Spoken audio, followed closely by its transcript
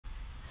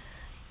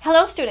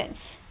Hello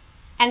students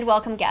and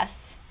welcome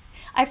guests.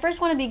 I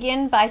first want to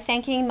begin by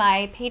thanking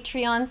my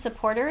Patreon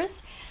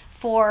supporters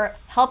for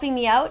helping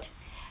me out.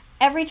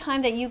 Every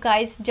time that you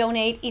guys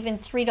donate even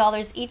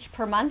 $3 each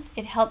per month,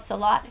 it helps a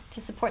lot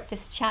to support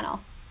this channel.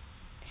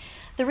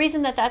 The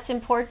reason that that's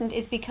important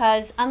is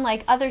because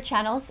unlike other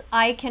channels,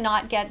 I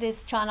cannot get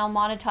this channel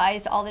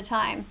monetized all the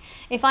time.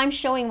 If I'm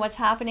showing what's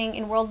happening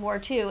in World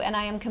War II and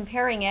I am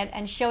comparing it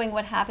and showing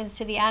what happens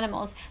to the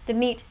animals, the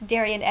meat,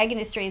 dairy, and egg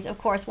industries, of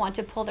course, want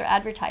to pull their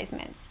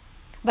advertisements.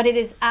 But it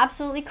is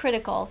absolutely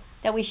critical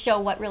that we show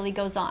what really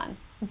goes on.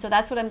 And so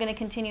that's what I'm going to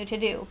continue to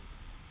do.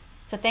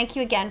 So thank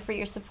you again for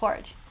your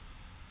support.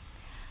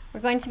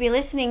 We're going to be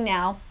listening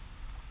now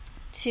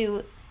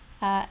to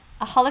a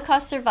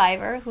Holocaust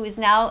survivor who is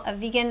now a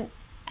vegan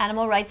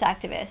animal rights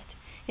activist.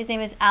 His name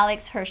is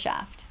Alex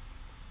Hershaft.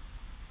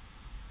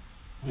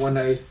 When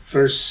I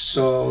first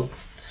saw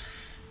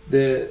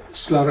the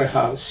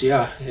slaughterhouse,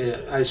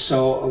 I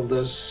saw all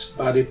those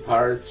body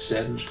parts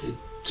and it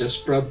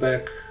just brought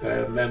back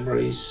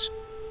memories.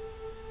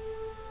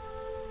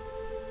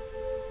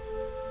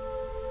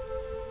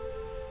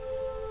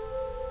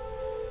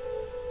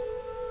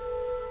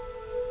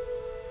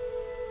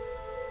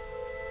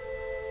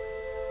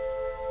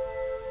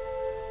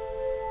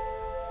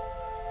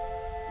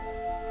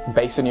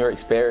 Based on your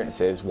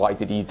experiences, why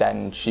did you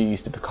then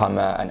choose to become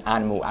an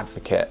animal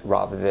advocate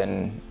rather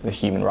than the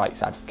human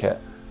rights advocate?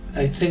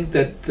 I think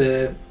that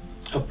the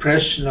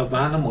oppression of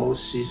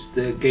animals is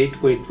the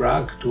gateway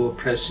drug to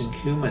oppressing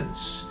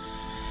humans.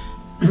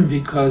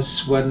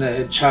 Because when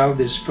a child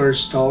is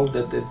first told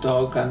that the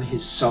dog on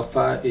his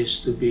sofa is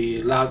to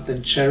be loved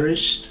and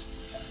cherished,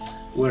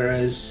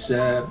 whereas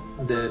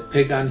the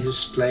pig on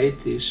his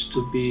plate is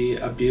to be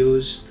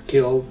abused,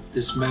 killed,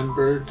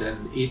 dismembered,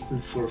 and eaten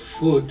for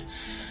food,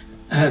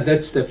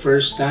 that's the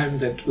first time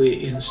that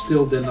we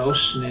instill the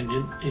notion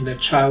in a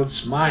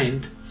child's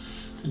mind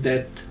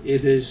that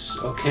it is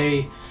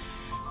okay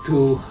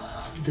to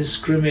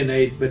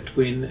discriminate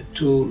between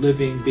two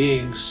living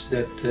beings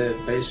that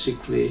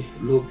basically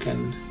look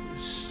and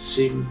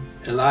seem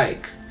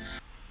alike.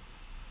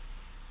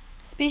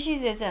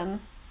 Speciesism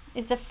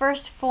is the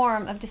first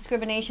form of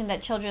discrimination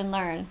that children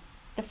learn,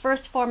 the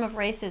first form of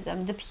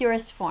racism, the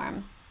purest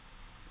form.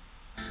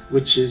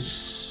 Which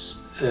is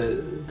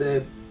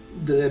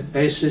the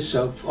basis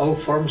of all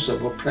forms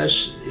of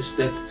oppression, is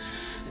that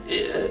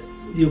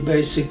you're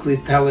basically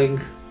telling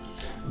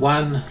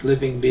one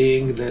living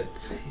being that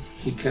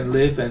he can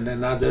live and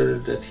another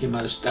that he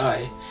must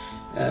die.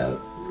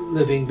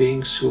 Living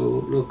beings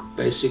who look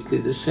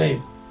basically the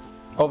same.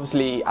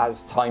 Obviously,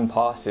 as time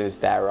passes,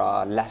 there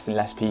are less and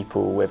less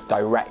people with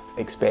direct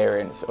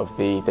experience of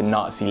the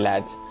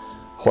Nazi-led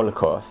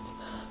Holocaust.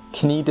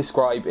 Can you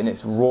describe in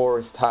its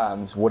rawest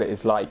terms what it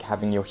is like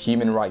having your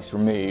human rights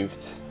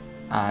removed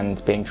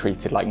and being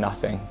treated like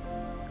nothing?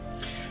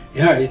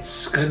 Yeah,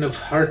 it's kind of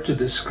hard to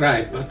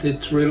describe, but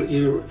it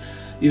really,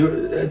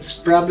 it's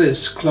probably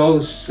as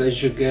close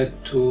as you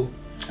get to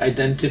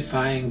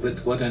identifying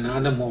with what an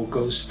animal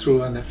goes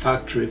through on a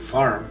factory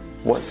farm.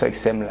 What's so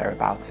similar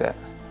about it?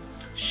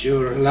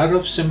 Sure, a lot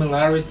of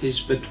similarities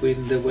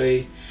between the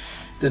way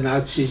the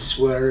Nazis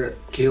were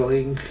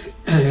killing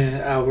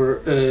our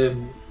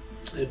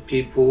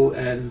people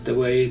and the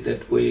way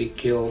that we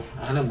kill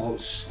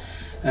animals.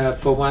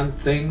 For one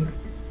thing,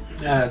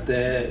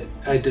 the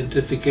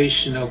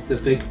identification of the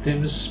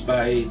victims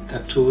by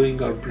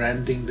tattooing or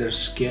branding their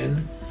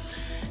skin.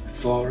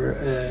 For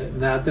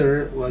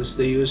another was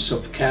the use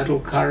of cattle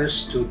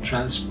cars to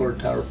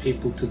transport our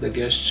people to the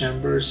gas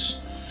chambers.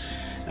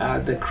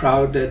 The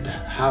crowded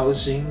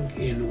housing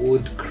in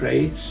wood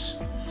crates.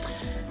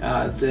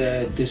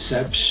 The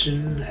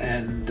deception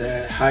and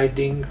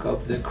hiding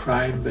of the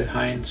crime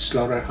behind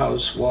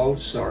slaughterhouse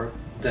walls or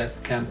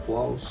death camp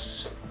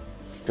walls.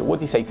 What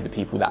do you say to the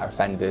people that are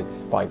offended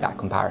by that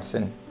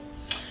comparison?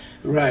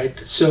 Right,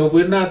 so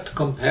we're not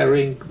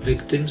comparing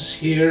victims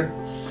here.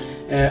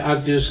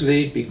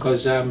 Obviously,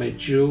 because I'm a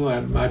Jew,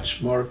 I'm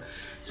much more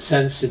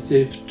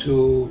sensitive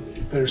to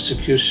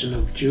persecution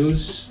of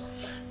Jews.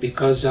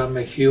 Because I'm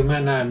a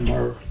human, I'm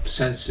more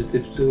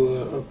sensitive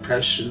to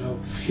oppression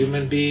of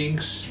human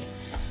beings.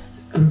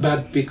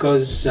 But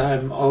because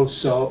I'm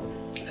also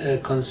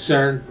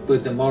concerned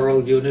with the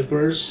moral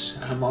universe,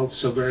 I'm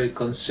also very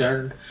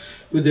concerned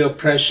with the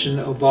oppression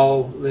of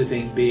all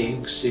living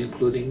beings,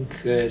 including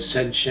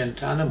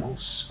sentient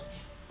animals.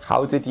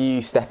 How did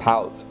you step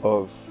out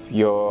of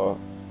your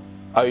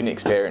own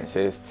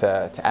experiences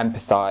to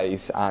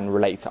empathize and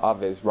relate to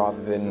others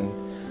rather than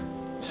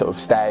sort of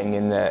staying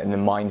in the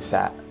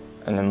mindset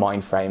and the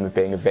mind frame of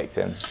being a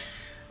victim?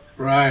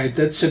 Right,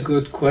 that's a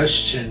good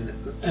question.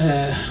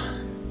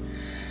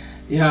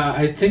 Yeah,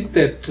 I think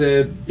that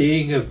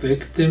being a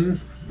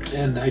victim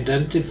and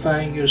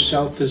identifying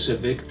yourself as a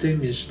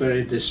victim is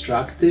very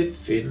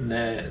destructive in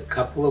a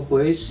couple of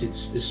ways.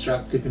 It's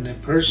destructive in a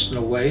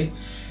personal way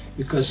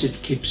because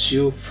it keeps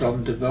you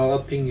from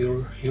developing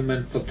your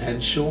human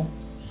potential,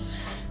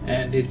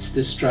 and it's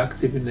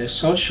destructive in a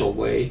social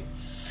way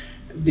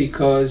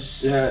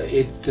because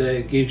it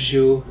gives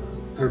you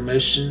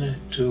permission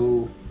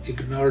to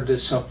ignore the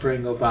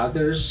suffering of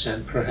others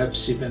and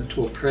perhaps even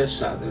to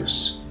oppress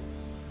others.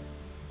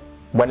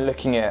 When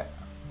looking at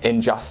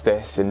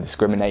injustice and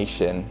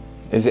discrimination,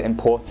 is it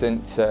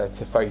important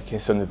to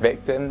focus on the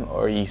victim,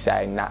 or are you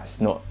saying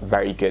that's not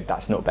very good,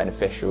 that's not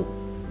beneficial?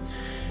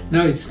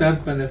 No, it's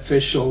not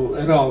beneficial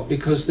at all,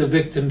 because the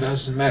victim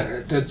doesn't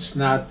matter. That's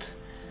not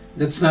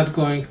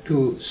going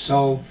to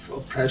solve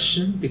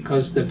oppression,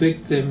 because the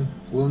victim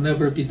will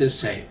never be the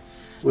same.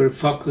 We're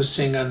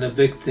focusing on the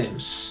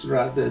victims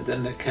rather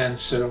than the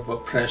cancer of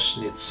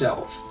oppression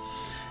itself.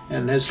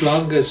 And as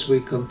long as we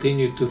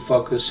continue to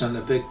focus on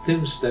the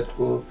victims, that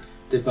will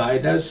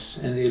divide us,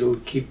 and it'll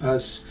keep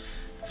us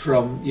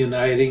from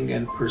uniting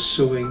and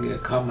pursuing a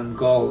common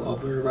goal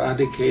of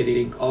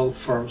eradicating all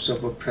forms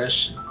of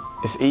oppression.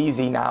 It's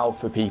easy now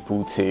for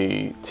people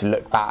to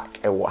look back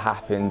at what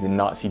happened in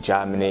Nazi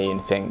Germany and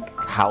think,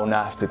 how on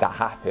earth did that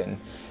happen?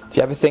 Do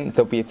you ever think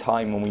there'll be a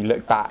time when we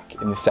look back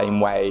in the same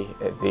way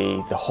at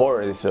the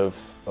horrors of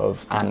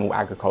animal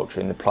agriculture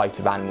and the plight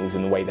of animals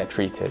and the way they're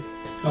treated?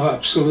 Oh,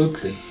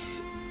 absolutely.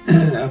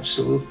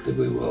 Absolutely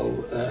we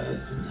will.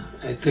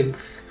 I think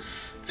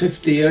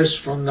 50 years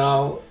from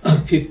now,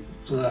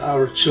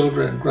 our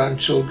children,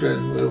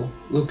 grandchildren will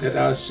look at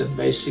us and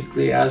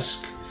basically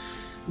ask,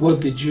 what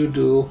did you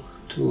do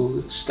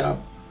to stop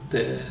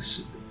the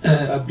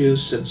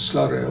abuse and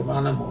slaughter of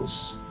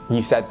animals?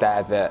 You said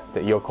there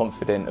that you're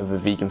confident of a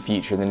vegan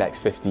future in the next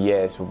 50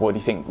 years. What do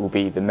you think will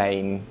be the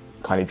main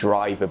kind of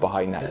driver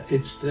behind that?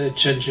 It's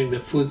changing the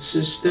food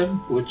system,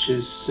 which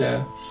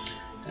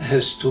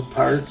has two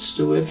parts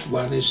to it.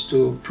 One is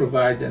to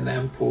provide an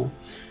ample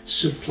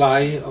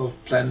supply of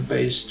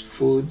plant-based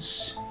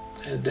foods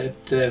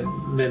that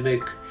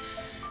mimic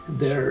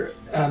their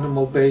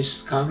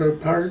animal-based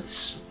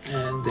counterparts,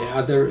 and the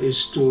other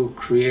is to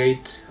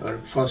create or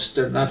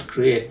foster, not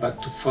create,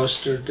 but to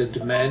foster the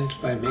demand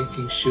by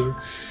making sure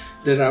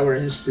that our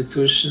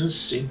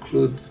institutions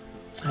include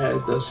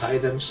those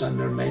items on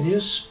their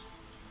menus.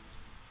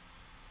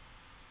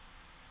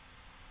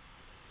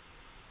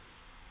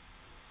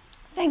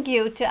 Thank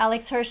you to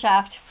Alex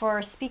Hershaft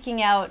for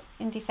speaking out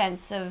in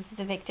defense of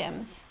the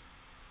victims.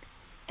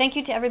 Thank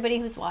you to everybody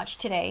who's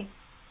watched today.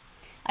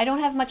 I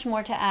don't have much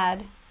more to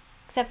add,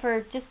 except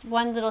for just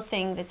one little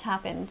thing that's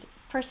happened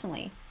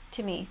personally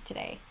to me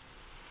today,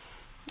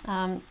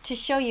 to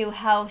show you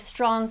how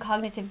strong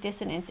cognitive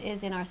dissonance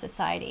is in our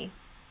society.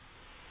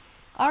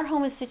 Our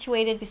home is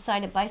situated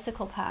beside a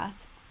bicycle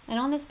path, and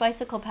on this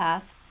bicycle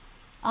path,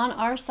 on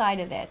our side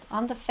of it,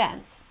 on the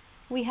fence,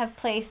 we have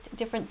placed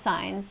different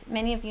signs.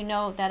 Many of you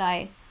know that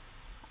I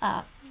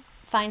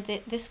find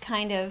that this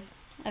kind of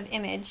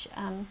image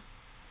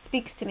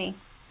speaks to me.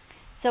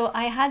 So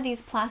I had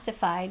these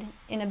plastified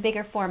in a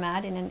bigger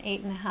format, in an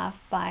 8.5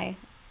 by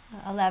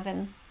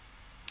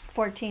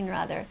 14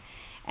 rather.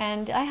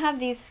 And I have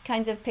these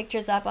kinds of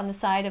pictures up on the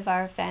side of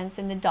our fence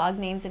and the dog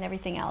names and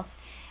everything else.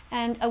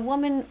 And a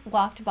woman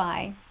walked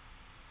by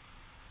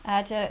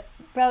at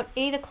about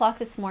 8 o'clock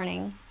this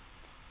morning,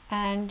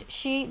 and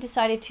she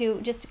decided to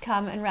just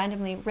come and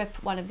randomly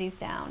rip one of these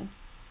down.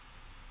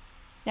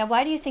 Now,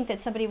 why do you think that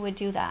somebody would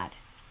do that?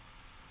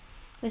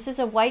 This is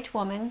a white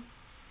woman.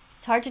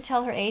 It's hard to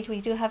tell her age.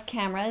 We do have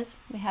cameras.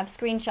 We have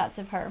screenshots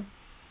of her.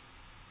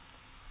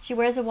 She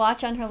wears a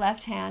watch on her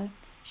left hand.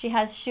 She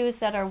has shoes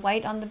that are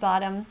white on the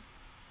bottom,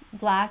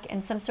 black,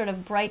 and some sort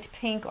of bright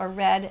pink or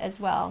red as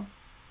well.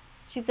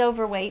 She's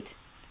overweight.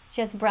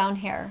 She has brown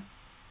hair.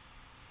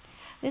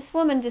 This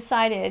woman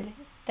decided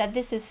that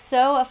this is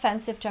so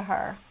offensive to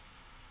her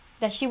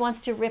that she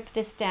wants to rip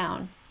this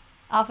down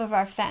off of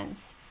our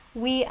fence.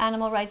 We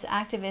animal rights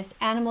activists,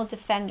 animal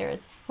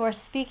defenders, who are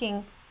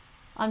speaking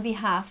on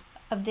behalf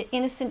of the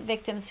innocent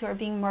victims who are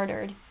being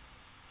murdered.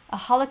 A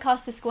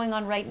holocaust is going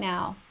on right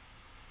now.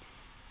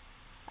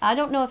 I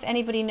don't know if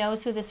anybody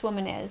knows who this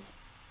woman is,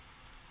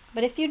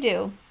 but if you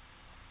do,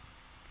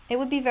 it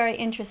would be very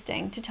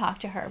interesting to talk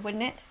to her,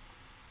 wouldn't it?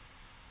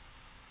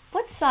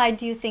 What side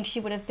do you think she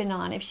would have been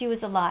on if she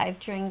was alive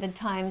during the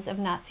times of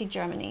Nazi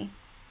Germany?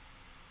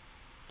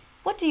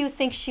 What do you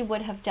think she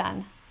would have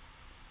done?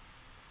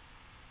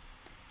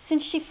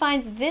 Since she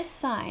finds this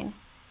sign,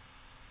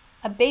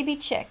 a baby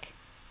chick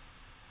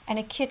and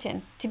a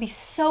kitten, to be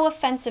so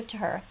offensive to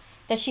her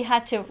that she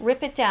had to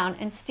rip it down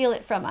and steal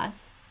it from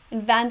us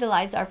and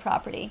vandalize our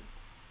property.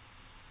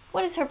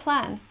 What is her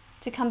plan?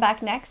 To come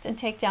back next and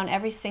take down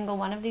every single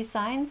one of these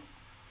signs?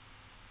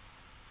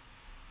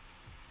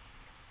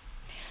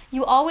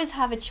 You always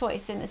have a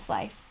choice in this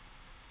life,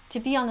 to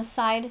be on the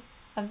side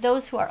of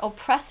those who are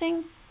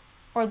oppressing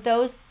or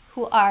those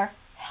who are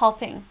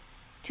helping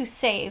to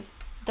save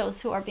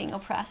those who are being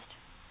oppressed.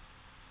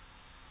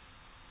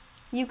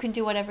 You can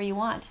do whatever you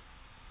want.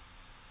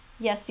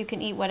 Yes, you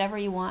can eat whatever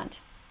you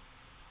want,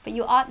 but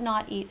you ought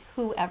not eat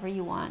whoever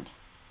you want.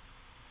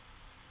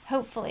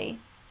 Hopefully,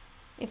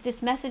 if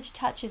this message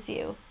touches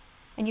you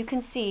and you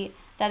can see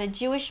that a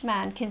Jewish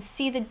man can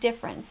see the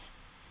difference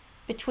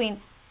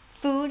between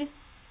food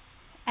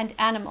and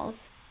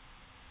animals,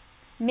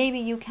 maybe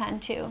you can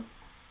too.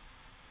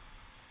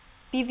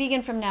 Be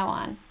vegan from now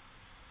on.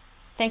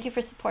 Thank you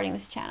for supporting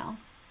this channel.